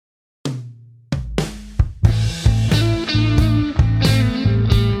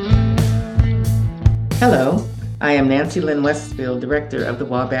Hello, I am Nancy Lynn Westfield, Director of the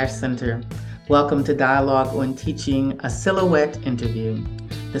Wabash Center. Welcome to Dialogue on Teaching, a Silhouette interview.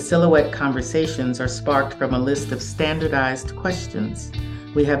 The Silhouette conversations are sparked from a list of standardized questions.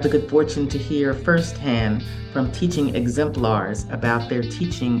 We have the good fortune to hear firsthand from teaching exemplars about their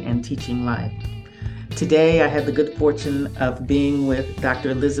teaching and teaching life. Today, I have the good fortune of being with Dr.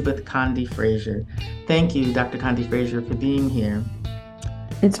 Elizabeth Conde-Frazier. Thank you, Dr. Conde-Frazier, for being here.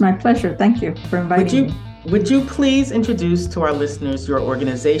 It's my pleasure. Thank you for inviting me. Would you please introduce to our listeners your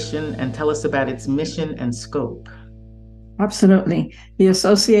organization and tell us about its mission and scope? Absolutely. The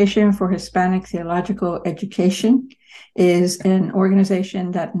Association for Hispanic Theological Education is an organization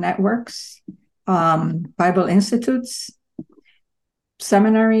that networks Bible institutes,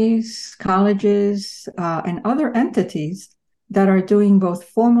 seminaries, colleges, and other entities that are doing both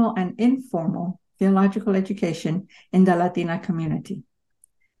formal and informal theological education in the Latina community.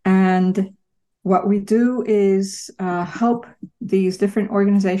 And what we do is help these different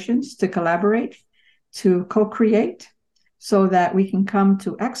organizations to collaborate, to co-create, so that we can come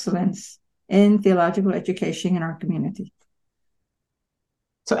to excellence in theological education in our community.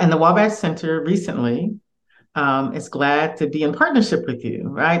 And the Wabash Center recently is glad to be in partnership with you,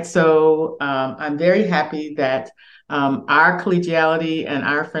 right? So I'm very happy that our collegiality and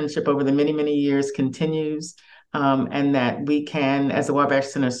our friendship over the many, many years continues. And that we can, as the Wabash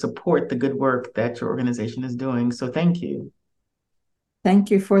Center, support the good work that your organization is doing. So thank you.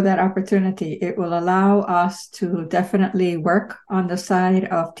 Thank you for that opportunity. It will allow us to definitely work on the side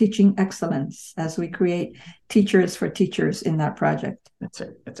of teaching excellence as we create teachers for teachers in that project. That's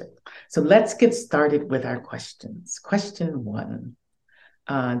right. So let's get started with our questions. Question one.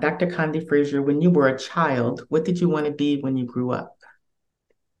 Dr. Conde-Frazier, when you were a child, what did you want to be when you grew up?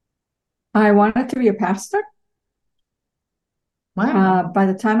 I wanted to be a pastor. Wow. By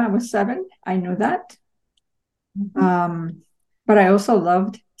the time I was 7, I knew that. But I also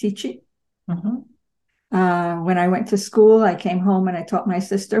loved teaching. When I went to school, I came home and I taught my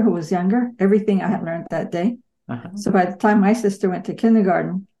sister, who was younger, everything I had learned that day. So by the time my sister went to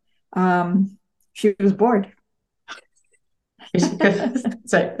kindergarten, she was bored.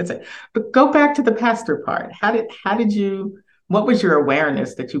 That's right. But go back to the pastor part. What was your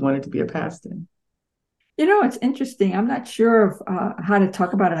awareness that you wanted to be a pastor? You know, it's interesting. I'm not sure of how to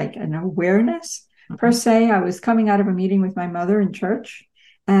talk about it, like an awareness per se. I was coming out of a meeting with my mother in church,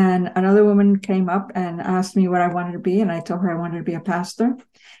 and another woman came up and asked me what I wanted to be, and I told her I wanted to be a pastor.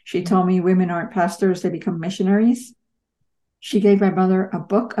 She told me women aren't pastors, they become missionaries. She gave my mother a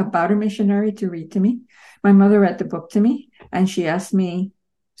book about a missionary to read to me. My mother read the book to me, and she asked me,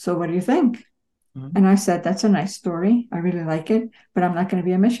 "So what do you think?" And I said, "That's a nice story. I really like it, but I'm not going to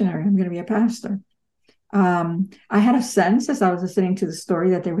be a missionary. I'm going to be a pastor." I had a sense as I was listening to the story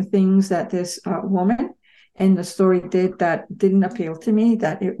that there were things that this woman in the story did that didn't appeal to me,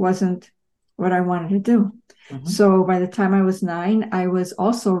 that it wasn't what I wanted to do. So by the time I was 9, I was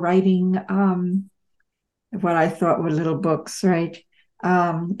also writing what I thought were little books, right?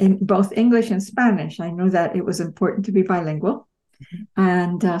 In both English and Spanish. I knew that it was important to be bilingual.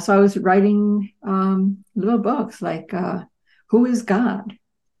 And so I was writing little books like Who is God?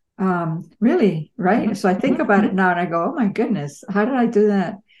 Really, right? So I think about it now and I go, oh my goodness, how did I do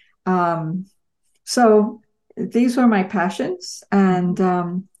that? So these were my passions, and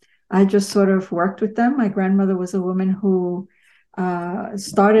I just sort of worked with them. My grandmother was a woman who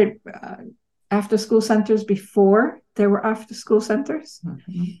started after school centers before there were after school centers.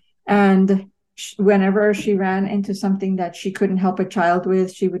 And whenever she ran into something that she couldn't help a child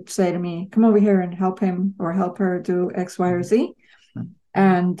with, she would say to me, "Come over here and help him or help her do X, Y, or Z."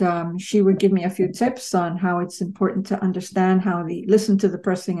 And she would give me a few tips on how it's important to understand listen to the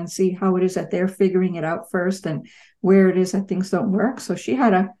person and see how it is that they're figuring it out first and where it is that things don't work. So she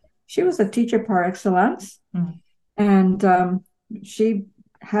was a teacher par excellence. And she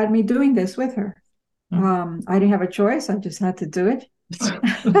had me doing this with her. I didn't have a choice. I just had to do it.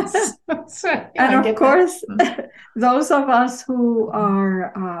 And of course, those of us who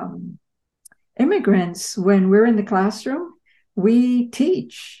are immigrants, when we're in the classroom, we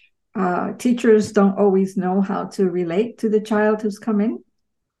teach. Teachers don't always know how to relate to the child who's come in.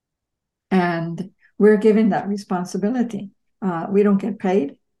 And we're given that responsibility. We don't get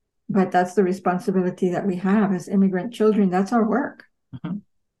paid, but that's the responsibility that we have as immigrant children. That's our work.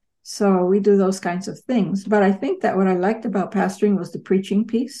 So we do those kinds of things. But I think that what I liked about pastoring was the preaching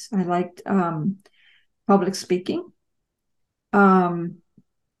piece. I liked public speaking.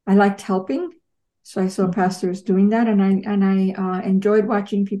 I liked helping. So I saw pastors doing that, and I enjoyed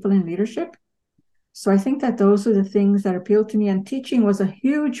watching people in leadership. So I think that those are the things that appealed to me, and teaching was a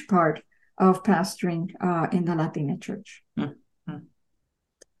huge part of pastoring in the Latina church. Mm-hmm.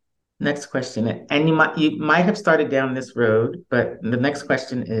 Next question, and you might have started down this road, but the next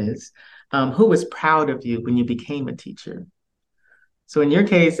question is, who was proud of you when you became a teacher? So in your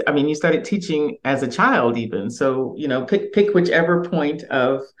case, I mean, you started teaching as a child even. So, pick whichever point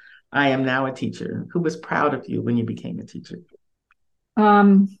of I am now a teacher. Who was proud of you when you became a teacher?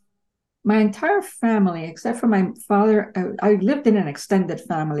 Um, my entire family, except for my father, I lived in an extended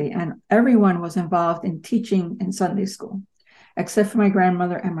family, and everyone was involved in teaching in Sunday school, except for my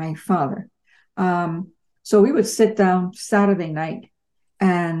grandmother and my father. So we would sit down Saturday night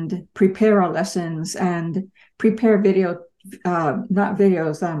and prepare our lessons and prepare not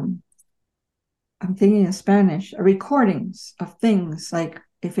videos, I'm thinking in Spanish, recordings of things like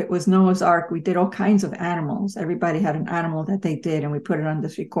if it was Noah's Ark, we did all kinds of animals. Everybody had an animal that they did, and we put it on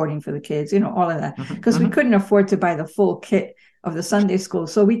this recording for the kids, all of that, because we couldn't afford to buy the full kit of the Sunday school.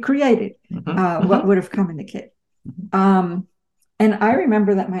 So we created what would have come in the kit. And I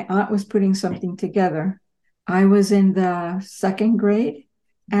remember that my aunt was putting something together. I was in the second grade,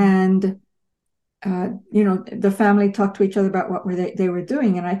 and the family talked to each other about what they were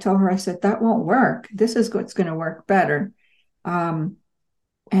doing. And I told her, I said, that won't work. This is what's going to work better.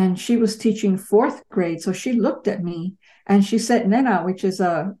 And she was teaching fourth grade. So she looked at me and she said, Nena, which is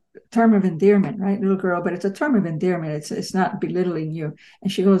a term of endearment, right? Little girl, but it's a term of endearment. It's not belittling you. And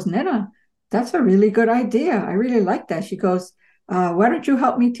she goes, Nena, that's a really good idea. I really like that. She goes, why don't you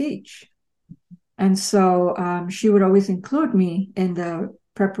help me teach? And so she would always include me in the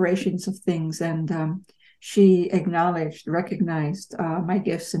preparations of things, and she recognized my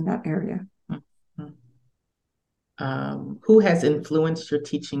gifts in that area. Who has influenced your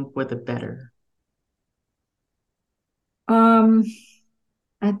teaching for the better?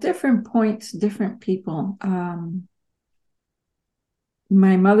 At different points, different people.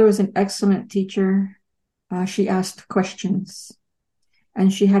 My mother was an excellent teacher. She asked questions,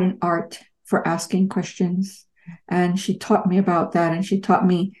 and she had an art for asking questions. And she taught me about that, and she taught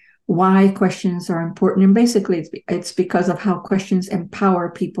me why questions are important. And basically, it's because of how questions empower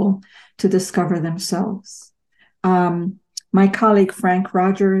people to discover themselves. My colleague, Frank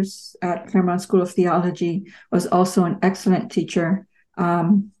Rogers at Claremont School of Theology, was also an excellent teacher.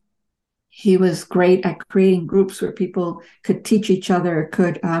 He was great at creating groups where people could teach each other,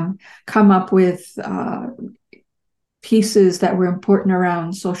 could come up with pieces that were important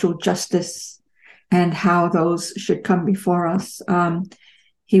around social justice and how those should come before us.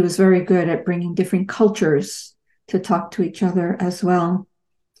 He was very good at bringing different cultures to talk to each other as well.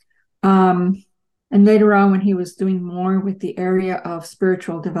 And later on, when he was doing more with the area of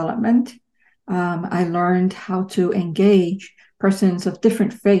spiritual development, I learned how to engage persons of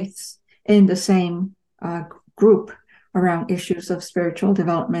different faiths in the same group around issues of spiritual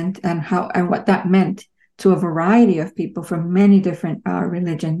development and what that meant to a variety of people from many different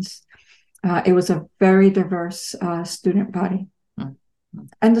religions. It was a very diverse student body. Mm-hmm.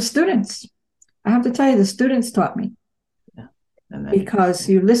 And the students, I have to tell you, the students taught me. Yeah. Because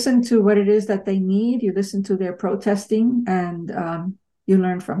you listen to what it is that they need, you listen to their protesting, and you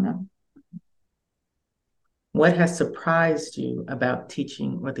learn from them. What has surprised you about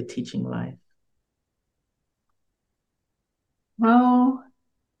teaching or the teaching life? How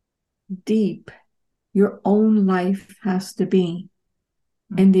deep your own life has to be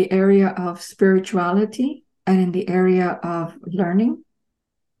in the area of spirituality and in the area of learning.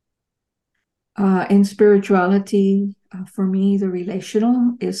 In spirituality, for me, the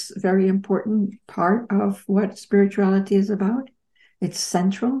relational is a very important part of what spirituality is about. It's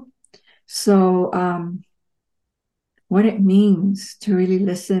central. So what it means to really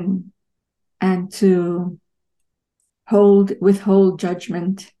listen and to withhold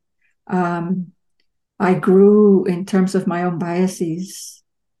judgment. I grew in terms of my own biases,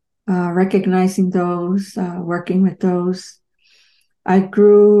 recognizing those, working with those. I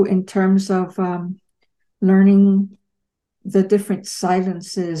grew in terms of learning the different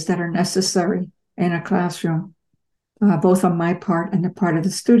silences that are necessary in a classroom, both on my part and the part of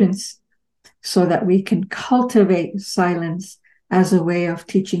the students, so that we can cultivate silence as a way of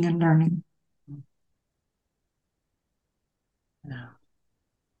teaching and learning.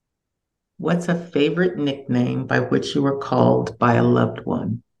 What's a favorite nickname by which you were called by a loved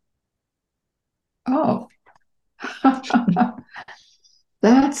one? Oh,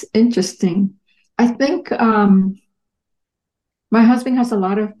 that's interesting. I think my husband has a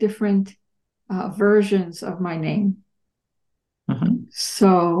lot of different versions of my name. Mm-hmm.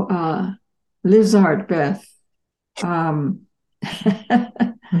 So Lizard Beth, mm-hmm.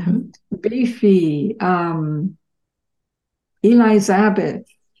 Beefy, Elizabeth,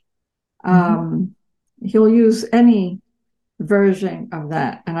 He'll use any version of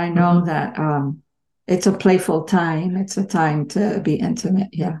that. And I know that it's a playful time. It's a time to be intimate.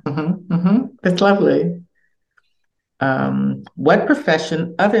 Yeah. That's lovely. What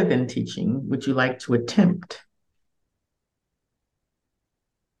profession other than teaching would you like to attempt?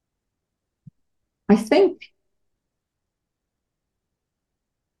 I think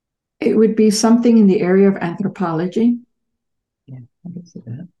it would be something in the area of anthropology. Yeah, I can see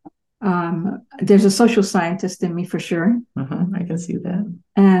that. There's a social scientist in me for sure. I can see that.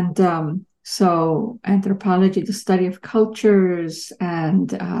 And so anthropology, the study of cultures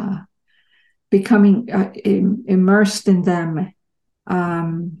and becoming immersed in them,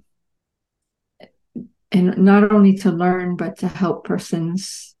 and not only to learn, but to help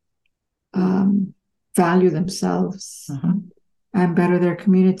persons value themselves and better their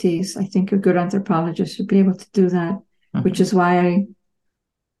communities. I think a good anthropologist should be able to do that, which is why I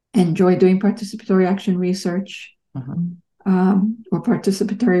enjoy doing participatory action research or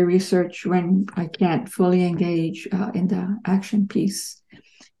participatory research when I can't fully engage in the action piece.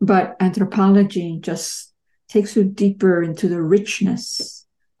 But anthropology just takes you deeper into the richness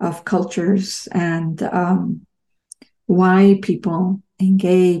of cultures and why people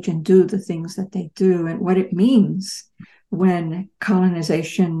engage and do the things that they do and what it means when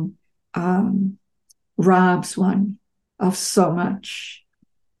colonization robs one of so much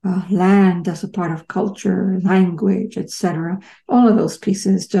land as a part of culture, language, etc. All of those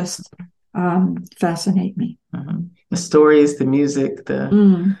pieces just fascinate me. The stories, the music,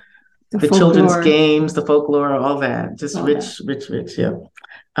 the children's games, the folklore, all that. Just all rich. Yeah.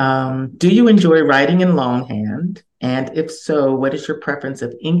 Do you enjoy writing in longhand? And if so, what is your preference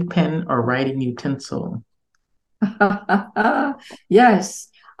of ink pen or writing utensil? Yes,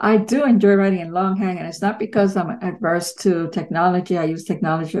 I do enjoy writing in longhand, and it's not because I'm adverse to technology. I use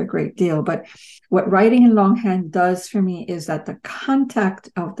technology a great deal, but what writing in longhand does for me is that the contact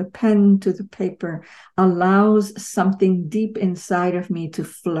of the pen to the paper allows something deep inside of me to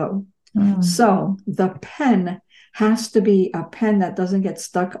flow. So the pen has to be a pen that doesn't get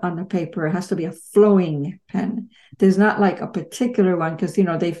stuck on the paper. It has to be a flowing pen. There's not like a particular one because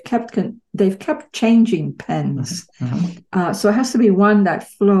they've kept changing pens. So it has to be one that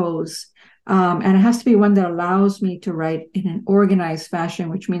flows, and it has to be one that allows me to write in an organized fashion,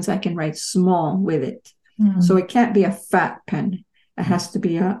 which means I can write small with it. So it can't be a fat pen. It has to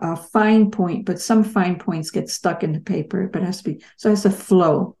be a fine point, but some fine points get stuck in the paper. But it has to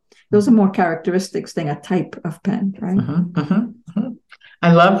flow. Those are more characteristics than a type of pen, right?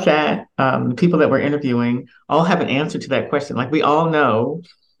 I love that the people that we're interviewing all have an answer to that question. Like we all know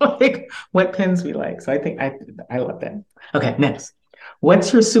like what pens we like. So I think I love that. Okay, next.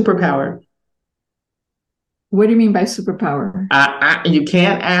 What's your superpower? What do you mean by superpower? You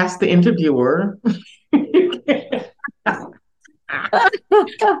can't ask the interviewer.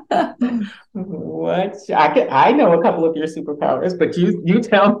 What? I know a couple of your superpowers, but you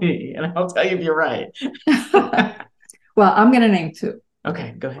tell me, and I'll tell you if you're right. Well, I'm going to name two.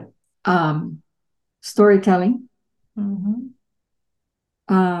 Okay, go ahead. Storytelling. And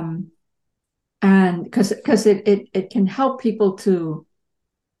because it can help people to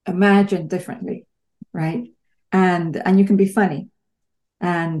imagine differently, right? And you can be funny.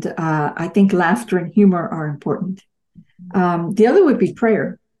 And I think laughter and humor are important. The other would be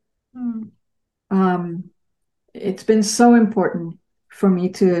prayer. It's been so important for me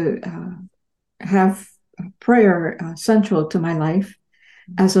to have prayer central to my life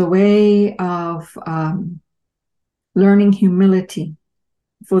as a way of learning humility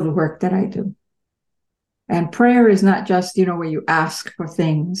for the work that I do. And prayer is not just, where you ask for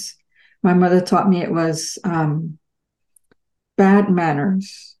things. My mother taught me it was bad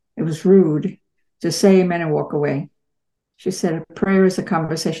manners. It was rude to say amen and walk away. She said a prayer is a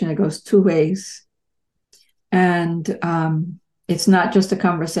conversation that goes two ways. And it's not just a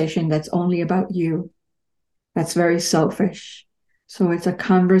conversation that's only about you. That's very selfish. So it's a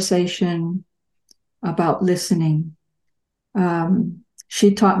conversation about listening.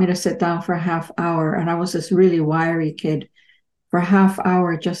 She taught me to sit down for a half hour, and I was this really wiry kid, for a half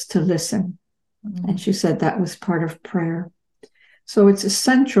hour just to listen. And she said that was part of prayer. So it's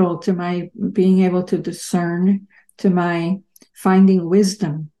essential to my being able to discern, to my finding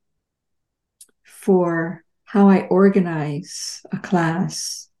wisdom for how I organize a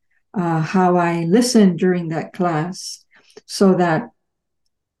class, how I listen during that class, so that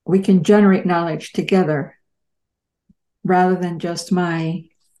we can generate knowledge together rather than just my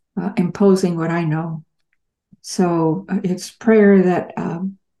imposing what I know. So it's prayer that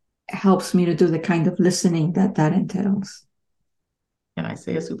helps me to do the kind of listening that entails. Can I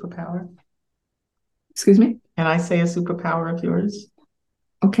say a superpower? Excuse me? Can I say a superpower of yours?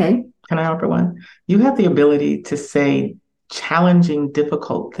 Okay. Can I offer one? You have the ability to say challenging,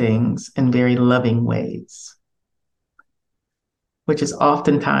 difficult things in very loving ways, which is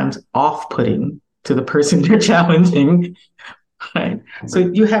oftentimes off-putting to the person you're challenging. Right. So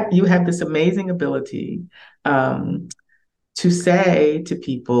you have this amazing ability to say to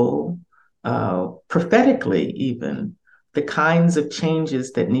people, prophetically even, the kinds of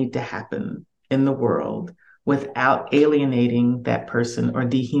changes that need to happen in the world without alienating that person or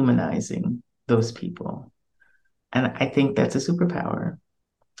dehumanizing those people. And I think that's a superpower.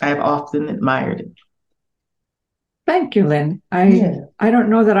 I have often admired it. Thank you, Lynn. I don't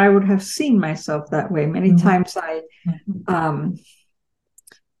know that I would have seen myself that way. Many times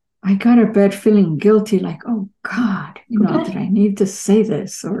I got to bed feeling guilty, like, oh God, did I need to say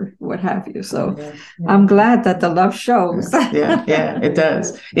this or what have you? So I'm glad that the love shows. Yeah, it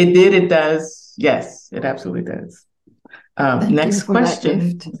does. It does. Yes, it absolutely does. Next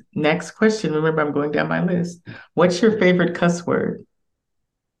question. Next question. Remember, I'm going down my list. What's your favorite cuss word?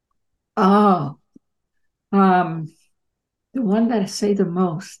 Oh, the one that I say the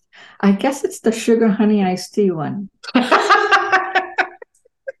most. I guess it's the sugar honey iced tea one.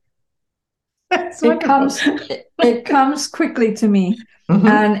 It comes quickly to me. Mm-hmm.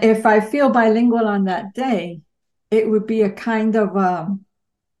 And if I feel bilingual on that day, it would be a kind of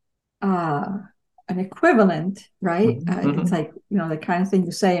an equivalent, right? Mm-hmm. It's like, the kind of thing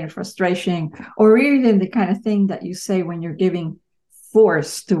you say in frustration, or even the kind of thing that you say when you're giving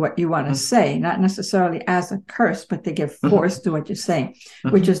force to what you want to say, not necessarily as a curse, but to give force to what you're saying,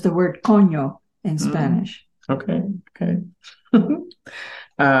 which is the word coño in Spanish. Okay.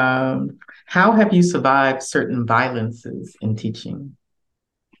 How have you survived certain violences in teaching?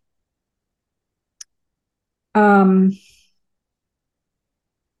 By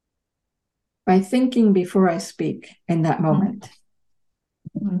thinking before I speak in that moment,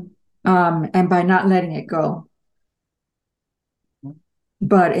 and by not letting it go,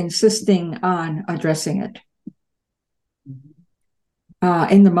 but insisting on addressing it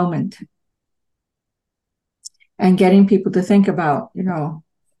in the moment, and getting people to think about,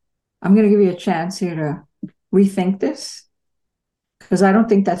 I'm going to give you a chance here to rethink this, because I don't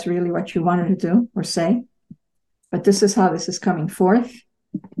think that's really what you wanted to do or say, but this is how this is coming forth.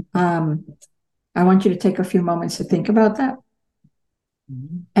 I want you to take a few moments to think about that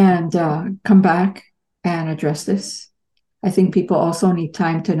and come back and address this. I think people also need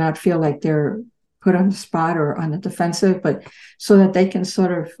time to not feel like they're put on the spot or on the defensive, but so that they can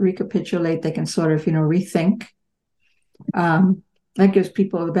sort of recapitulate, they can sort of, rethink. That gives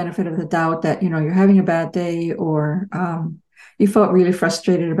people the benefit of the doubt that, you're having a bad day, or you felt really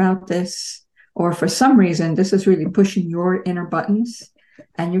frustrated about this, or for some reason, this is really pushing your inner buttons,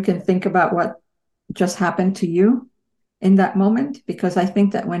 and you can think about what just happened to you in that moment. Because I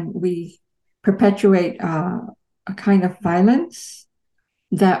think that when we perpetuate a kind of violence,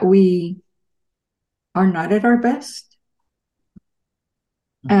 that we are not at our best,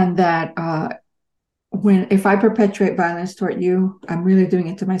 and that if I perpetuate violence toward you, I'm really doing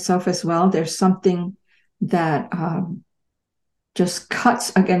it to myself as well. There's something that just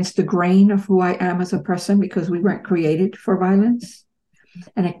cuts against the grain of who I am as a person, because we weren't created for violence.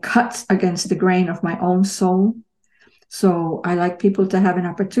 And it cuts against the grain of my own soul. So I like people to have an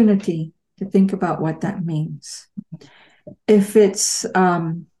opportunity to think about what that means. If it's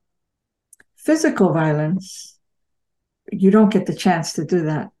physical violence, you don't get the chance to do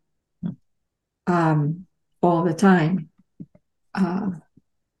that all the time.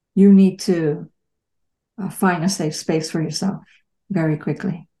 You need to find a safe space for yourself very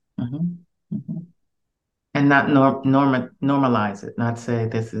quickly. And not normalize it, not say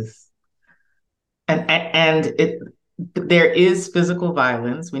this is, and there is physical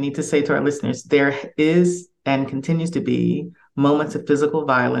violence. We need to say to our listeners, there is and continues to be moments of physical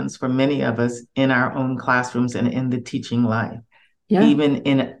violence for many of us in our own classrooms and in the teaching life, even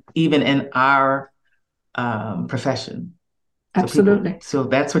in our profession. Absolutely. So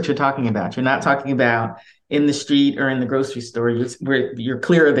that's what you're talking about. You're not talking about in the street or in the grocery store. You're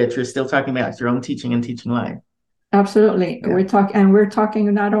clear that you're still talking about your own teaching and teaching life. Absolutely. Yeah. We're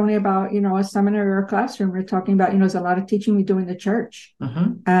talking not only about, a seminary or a classroom. We're talking about, there's a lot of teaching we do in the church,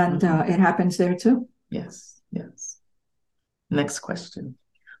 and it happens there too. Yes. Next question.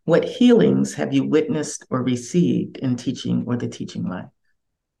 What healings have you witnessed or received in teaching or the teaching life?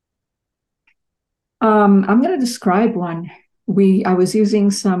 I'm going to describe one. I was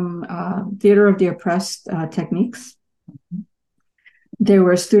using some theater of the oppressed techniques. There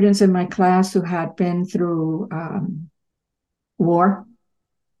were students in my class who had been through war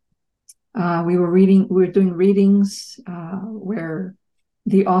We were doing readings where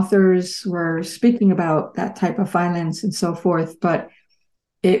the authors were speaking about that type of violence and so forth, but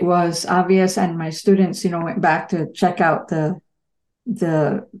it was obvious, and my students, went back to check out the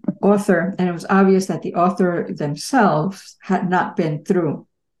author, and it was obvious that the author themselves had not been through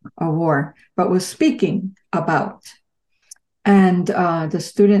a war, but was speaking about. And the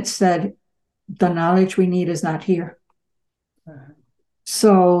students said, the knowledge we need is not here.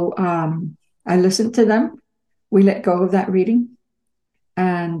 So I listened to them. We let go of that reading.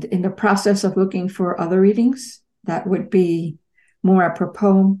 And in the process of looking for other readings that would be more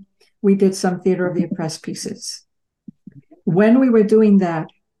apropos, we did some Theater of the Oppressed pieces. When we were doing that,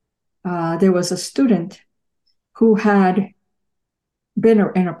 there was a student who had been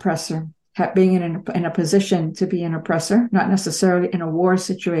an oppressor, had been in a position to be an oppressor, not necessarily in a war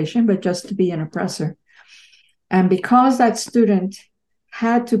situation, but just to be an oppressor. And because that student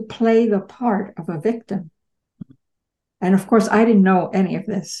had to play the part of a victim, and of course, I didn't know any of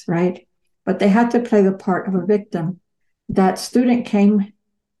this, right? But they had to play the part of a victim. That student came,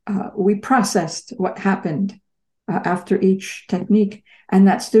 we processed what happened after each technique. And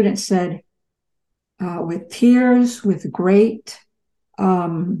that student said, with tears, with great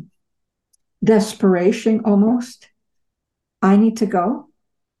desperation almost, I need to go.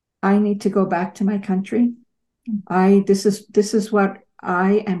 I need to go back to my country. This is what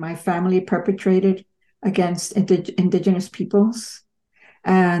I and my family perpetrated against indigenous peoples.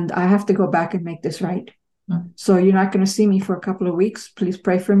 And I have to go back and make this right. Mm-hmm. So you're not going to see me for a couple of weeks. Please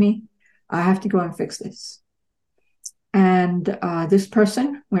pray for me. I have to go and fix this. And this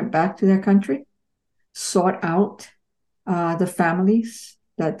person went back to their country, sought out the families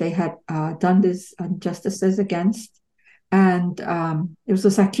that they had done these injustices against. And it was a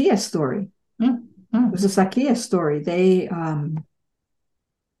Zacchaeus story. Mm-hmm. It was a Zacchaeus story. They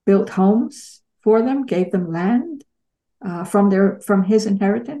built homes for them, gave them land from his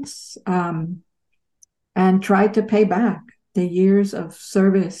inheritance, and tried to pay back the years of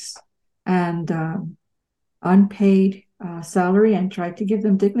service and unpaid salary, and tried to give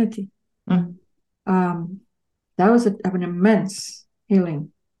them dignity. Mm. That was an immense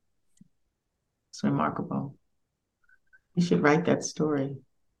healing. It's remarkable. You should write that story.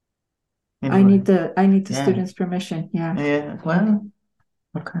 Anyway. I need the students' permission. Yeah. Yeah. Well.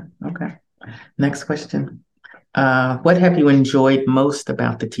 Okay. Next question. What have you enjoyed most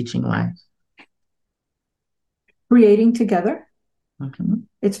about the teaching life? Creating together. Mm-hmm.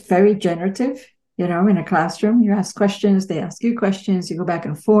 It's very generative. In a classroom, you ask questions, they ask you questions, you go back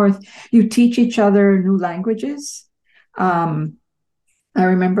and forth, you teach each other new languages. I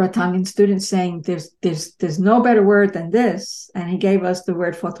remember a Tongan student saying, there's no better word than this. And he gave us the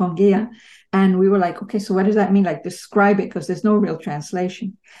word fotongia. And we were like, okay, so what does that mean? Like, describe it, because there's no real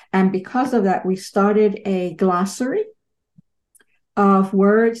translation. And because of that, we started a glossary of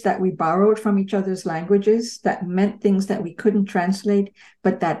words that we borrowed from each other's languages that meant things that we couldn't translate,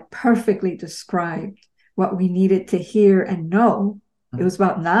 but that perfectly described what we needed to hear and know. It was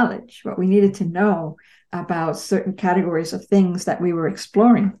about knowledge, what we needed to know about certain categories of things that we were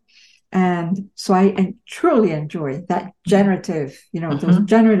exploring. And so I truly enjoy that generative, those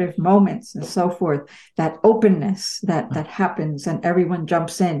generative moments and so forth, that openness that happens and everyone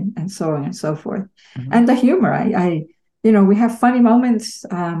jumps in and so on and so forth. And the humor, we have funny moments.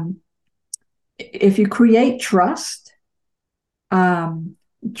 If you create trust,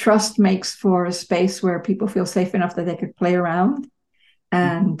 trust makes for a space where people feel safe enough that they could play around.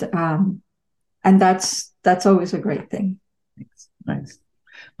 And that's always a great thing. Nice.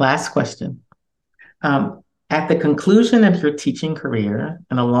 Last question. At the conclusion of your teaching career,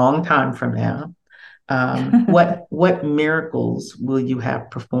 and a long time from now, what miracles will you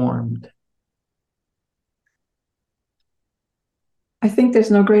have performed? I think there's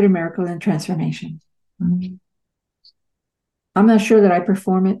no greater miracle than transformation. Mm-hmm. I'm not sure that I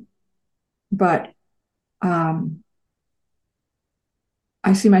perform it, but I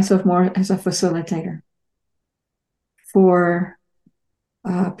see myself more as a facilitator for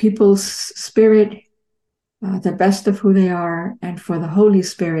people's spirit, the best of who they are, and for the Holy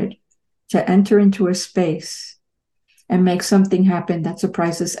Spirit to enter into a space and make something happen that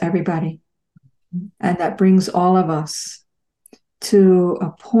surprises everybody, and that brings all of us to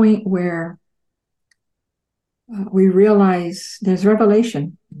a point where we realize there's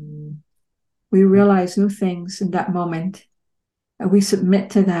revelation. We realize new things in that moment. We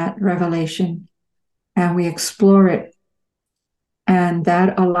submit to that revelation and we explore it. And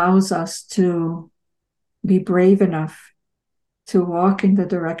that allows us to be brave enough to walk in the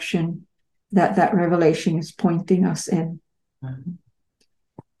direction that revelation is pointing us in.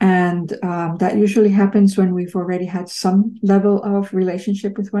 And that usually happens when we've already had some level of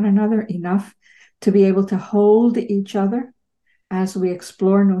relationship with one another, enough to be able to hold each other as we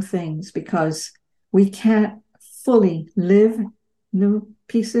explore new things, because we can't fully live new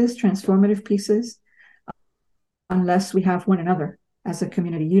pieces, transformative pieces, unless we have one another as a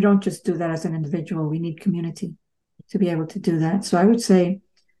community. You don't just do that as an individual. We need community to be able to do that. So I would say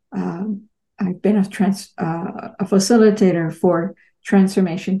I've been a facilitator for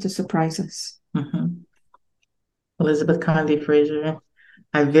transformation to surprise us. Mm-hmm. Elizabeth Conde-Frazier,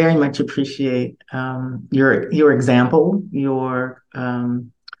 I very much appreciate your example, your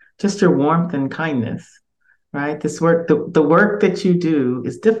just your warmth and kindness. Right, this work, the work that you do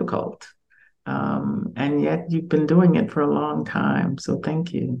is difficult, and yet you've been doing it for a long time. So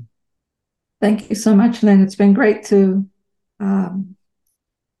thank you. Thank you so much, Lynn. It's been great to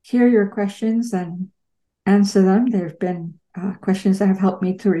hear your questions and answer them. There have been questions that have helped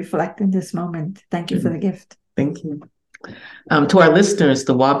me to reflect in this moment. Thank you for the gift. Thank you. To our listeners,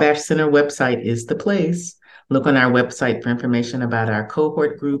 the Wabash Center website is the place. Look on our website for information about our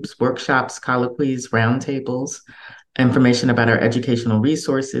cohort groups, workshops, colloquies, roundtables, information about our educational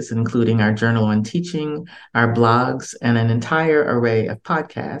resources, including our journal on teaching, our blogs, and an entire array of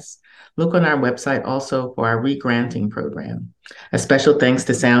podcasts. Look on our website also for our re-granting program. A special thanks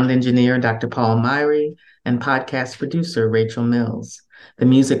to sound engineer Dr. Paul Myrie and podcast producer Rachel Mills. The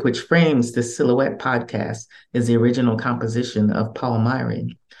music which frames this Silhouette podcast is the original composition of Paul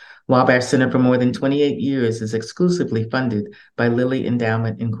Myrie. Wabash Center for more than 28 years is exclusively funded by Lilly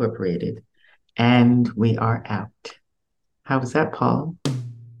Endowment Incorporated. And we are out. How was that, Paul?